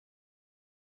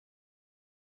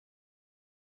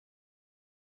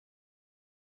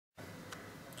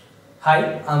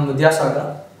Hi, I'm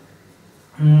Vidyasagar.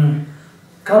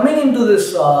 Coming into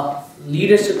this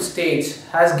leadership stage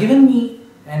has given me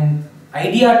an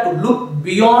idea to look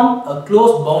beyond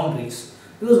closed boundaries.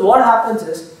 Because what happens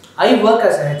is, I work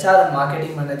as a HR and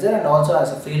marketing manager and also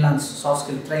as a freelance soft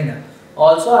skill trainer.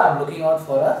 Also, I'm looking out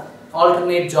for an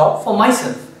alternate job for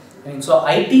myself. And so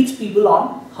I teach people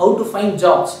on how to find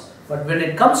jobs. But when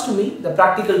it comes to me, the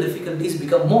practical difficulties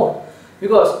become more.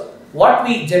 Because what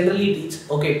we generally teach,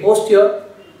 okay, post your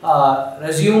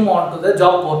resume onto the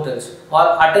job portals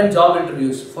or attend job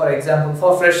interviews, for example,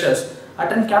 for freshers,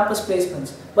 attend campus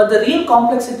placements. But the real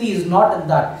complexity is not in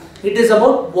that. It is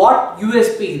about what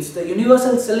USP, it's the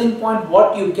universal selling point,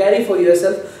 what you carry for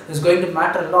yourself is going to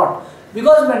matter a lot.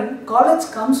 Because when college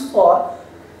comes for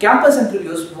campus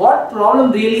interviews, what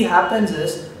problem really happens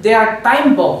is they are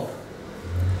time bound.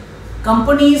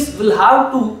 Companies will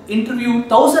have to interview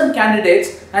 1000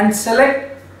 candidates and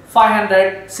select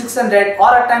 500, 600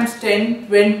 or at times 10,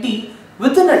 20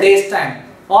 within a day's time,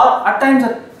 or at times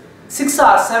at 6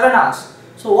 hours, 7 hours.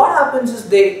 So what happens is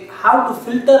they have to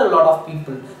filter a lot of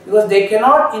people because they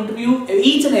cannot interview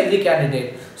each and every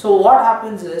candidate. So what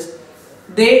happens is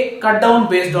they cut down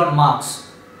based on marks.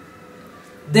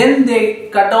 Then they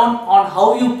cut down on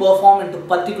how you perform into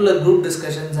particular group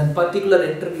discussions and particular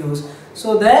interviews.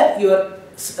 So there your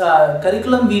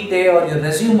curriculum vitae or your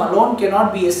resume alone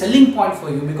cannot be a selling point for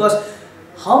you, because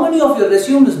how many of your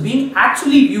resume is being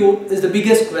actually viewed is the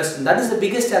biggest question. That is the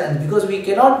biggest challenge, because we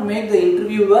cannot make the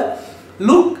interviewer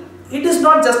look, it is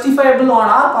not justifiable on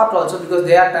our part also because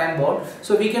they are time bound.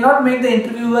 So we cannot make the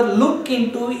interviewer look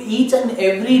into each and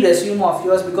every resume of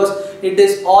yours because it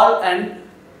is all and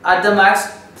at the max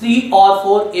 3 or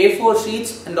 4 A4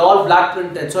 sheets and all black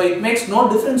printed. So it makes no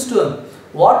difference to him.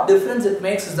 What difference it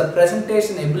makes is the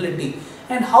presentation ability,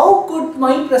 and how could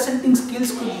my presenting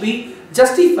skills could be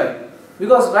justified,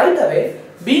 because right away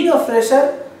being a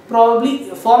fresher, probably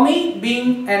for me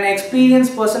being an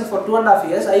experienced person for 2.5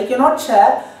 years, I cannot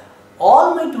share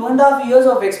all my 2.5 years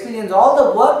of experience, all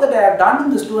the work that I have done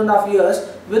in this 2.5 years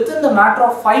within the matter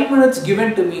of 5 minutes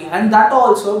given to me, and that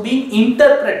also being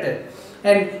interpreted.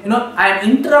 And I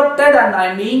am interrupted and I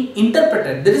am being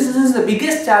interpreted. This is the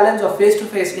biggest challenge of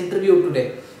face-to-face interview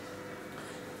today.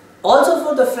 Also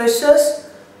for the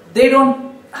freshers, they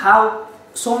don't have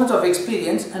so much of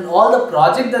experience, and all the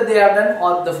project that they have done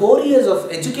or the 4 years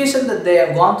of education that they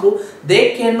have gone through,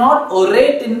 they cannot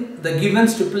orate in the given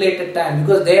stipulated time,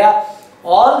 because they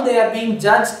are being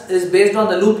judged is based on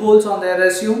the loopholes on their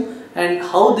resume and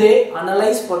how they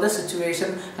analyze for the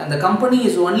situation, and the company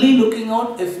is only looking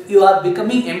out if you are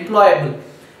becoming employable.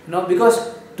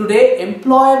 Because today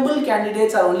employable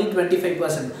candidates are only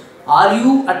 25%. Are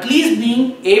you at least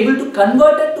being able to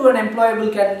convert it to an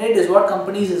employable candidate is what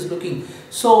companies is looking.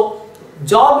 So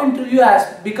job interview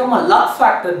has become a luck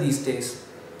factor these days.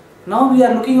 Now we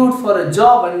are looking out for a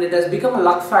job and it has become a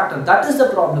luck factor. That is the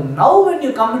problem. Now when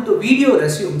you come into video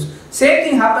resumes, same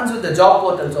thing happens with the job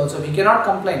portals also. We cannot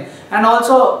complain. And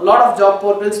also a lot of job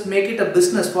portals make it a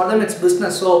business. For them it's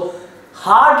business. So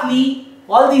hardly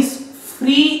all these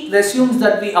free resumes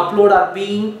that we upload are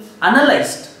being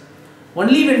analyzed.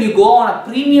 Only when you go on a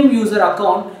premium user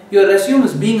account, your resume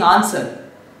is being answered.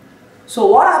 So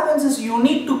what happens is you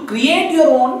need to create your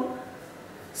own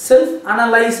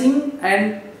self-analyzing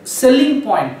and selling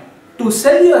point. To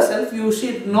sell yourself, you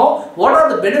should know what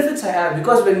are the benefits I have,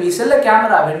 because when we sell a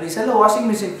camera, when we sell a washing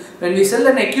machine, when we sell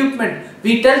an equipment,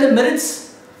 we tell the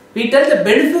merits, we tell the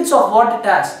benefits of what it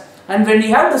has. And when we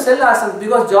have to sell ourselves,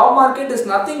 because job market is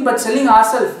nothing but selling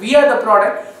ourselves, we are the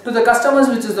product to the customers,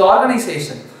 which is the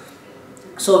organization.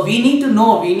 So we need to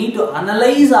know, we need to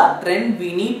analyze our trend,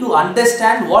 we need to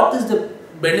understand what is the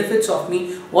benefits of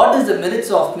me, what is the merits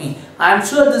of me. I am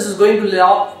sure this is going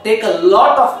to take a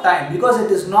lot of time because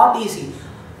it is not easy.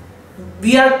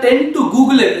 We are tend to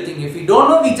Google everything. If we don't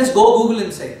know, we just go Google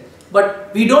inside.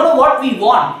 But we don't know what we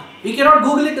want. We cannot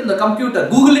Google it in the computer.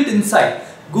 Google it inside.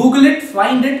 Google it,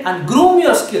 find it and groom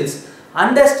your skills.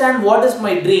 Understand what is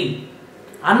my dream.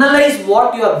 Analyze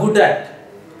what you are good at.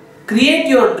 Create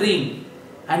your dream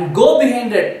and go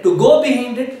behind it. To go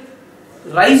behind it,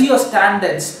 rise your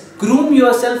standards. Groom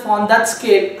yourself on that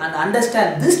scale and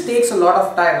understand this takes a lot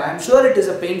of time. I am sure it is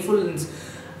a painful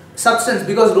substance,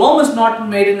 because Rome is not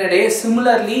made in a day.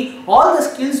 Similarly, all the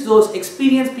skills those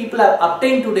experienced people have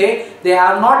obtained today, they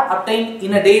have not obtained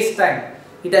in a day's time.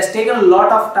 It has taken a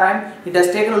lot of time. It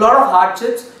has taken a lot of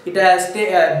hardships. It has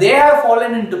they have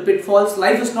fallen into pitfalls.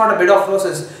 Life is not a bed of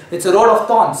roses. It's a road of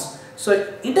thorns. So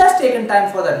it has taken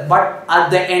time for that. But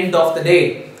at the end of the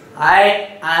day,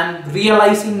 I am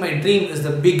realizing my dream is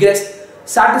the biggest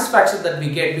satisfaction that we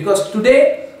get, because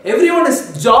today everyone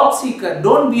is job seeker.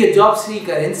 Don't be a job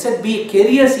seeker. Instead, be a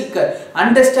career seeker.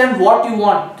 Understand what you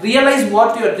want. Realize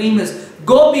what your dream is.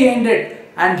 Go behind it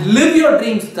and live your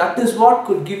dreams. That is what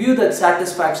could give you that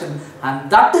satisfaction. And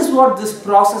that is what this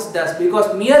process does.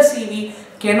 Because mere CV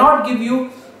cannot give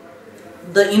you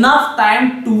the enough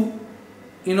time to,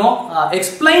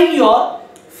 explain your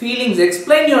feelings,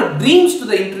 explain your dreams to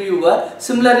the interviewer.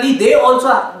 Similarly, they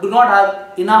also do not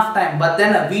have enough time. But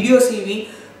then a video CV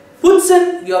puts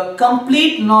in your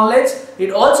complete knowledge.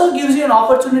 It also gives you an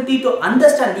opportunity to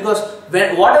understand, because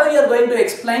whatever you are going to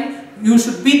explain, you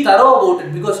should be thorough about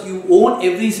it, because you own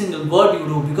every single word you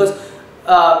do. Because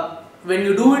when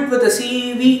you do it with a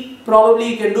CV,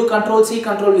 probably you can do Ctrl+C,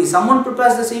 Ctrl+V. Someone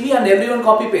prepares the CV and everyone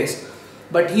copy paste.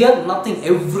 But here nothing,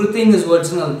 everything is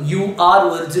original. You are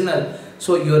original.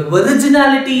 So your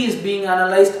originality is being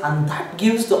analyzed, and that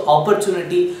gives the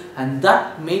opportunity, and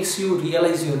that makes you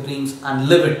realize your dreams and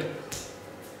live it.